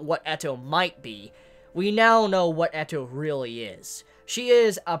crafting about what Eto might be. We now know what Eto really is. She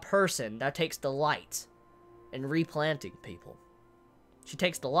is a person that takes delight in replanting people. She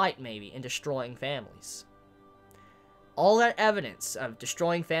takes delight, maybe, in destroying families. All that evidence of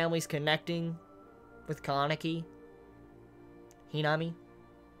destroying families connecting with Kaneki, Hinami,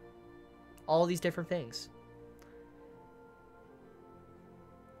 all these different things.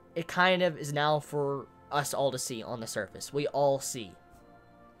 It kind of is now for us all to see on the surface. We all see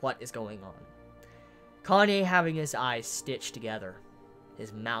what is going on. Kanae having his eyes stitched together,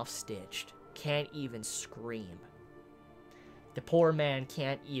 his mouth stitched, can't even scream. The poor man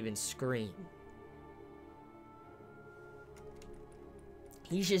can't even scream.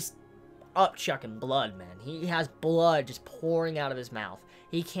 He's just upchucking blood, man. He has blood just pouring out of his mouth.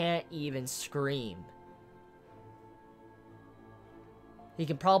 He can't even scream. He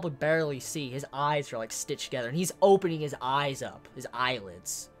can probably barely see. His eyes are like stitched together, and he's opening his eyes up, his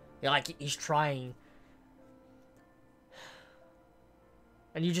eyelids. Like he's trying.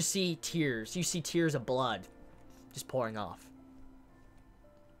 And you just see tears. You see tears of blood just pouring off.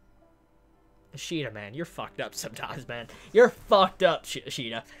 Ishida, man, you're fucked up sometimes, man. You're fucked up,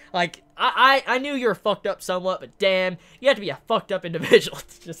 Ishida. Like, I knew you were fucked up somewhat, but damn, you have to be a fucked up individual.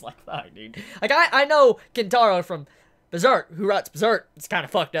 It's just like, fuck, dude. Like, I know Kentaro from Berserk, who writes Berserk, it's kind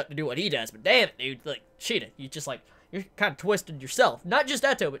of fucked up to do what he does, but damn it, dude. Like, Ishida, you just like, you're kind of twisted yourself. Not just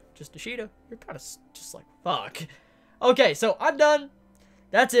Eto, but just Ishida. You're kind of just like, fuck. Okay, so I'm done.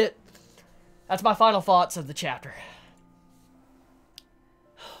 that's it. That's my final thoughts of the chapter.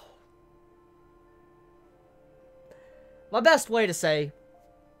 My best way to say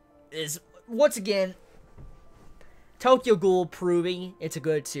is, once again, Tokyo Ghoul proving it's a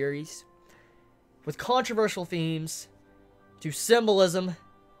good series. With controversial themes, to symbolism,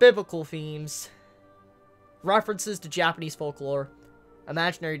 biblical themes, references to Japanese folklore,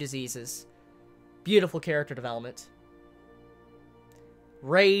 imaginary diseases, beautiful character development,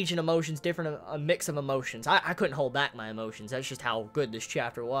 rage and emotions, a mix of emotions. I couldn't hold back my emotions. That's just how good this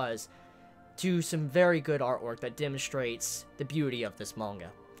chapter was. To some very good artwork that demonstrates the beauty of this manga.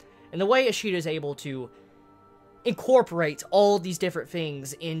 And the way Ishida is able to incorporate all these different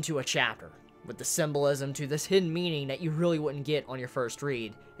things into a chapter, with the symbolism to this hidden meaning that you really wouldn't get on your first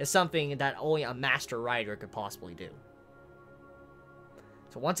read, is something that only a master writer could possibly do.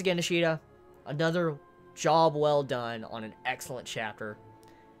 So once again, Ishida, another job well done on an excellent chapter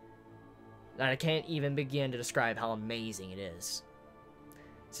that I can't even begin to describe how amazing it is.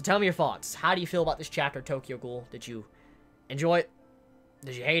 So tell me your thoughts. How do you feel about this chapter, Tokyo Ghoul? Did you enjoy it?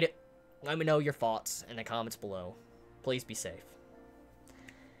 Did you hate it? Let me know your thoughts in the comments below. Please be safe.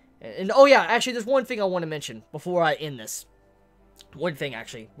 And oh yeah, actually, there's one thing I want to mention before I end this. One thing,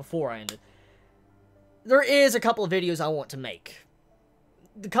 actually, before I end it. There is a couple of videos I want to make.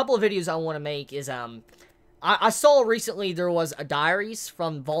 The couple of videos I want to make is, I saw recently there was a diaries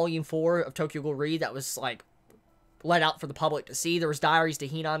from Volume 4 of Tokyo Ghoul Read that was, like, let out for the public to see. There was diaries to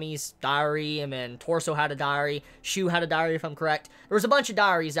Hinami's diary, and then Torso had a diary, Shu had a diary if I'm correct. There was a bunch of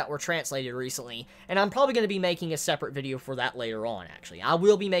diaries that were translated recently, and I'm probably going to be making a separate video for that later on, actually. I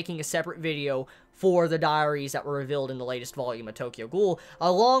will be making a separate video for the diaries that were revealed in the latest volume of Tokyo Ghoul,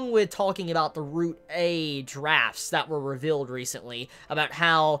 along with talking about the Route A drafts that were revealed recently, about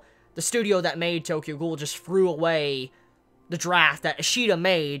how the studio that made Tokyo Ghoul just threw away the draft that Ishida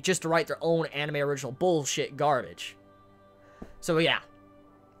made just to write their own anime original bullshit garbage. So yeah,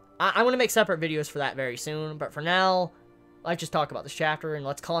 I'm going to make separate videos for that very soon, but for now, let's just talk about this chapter and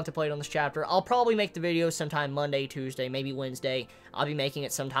let's contemplate on this chapter. I'll probably make the video sometime Monday, Tuesday, maybe Wednesday. I'll be making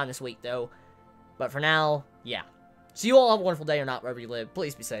it sometime this week though. But for now, yeah. So you all have a wonderful day or not, wherever you live.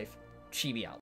 Please be safe. Chibi out.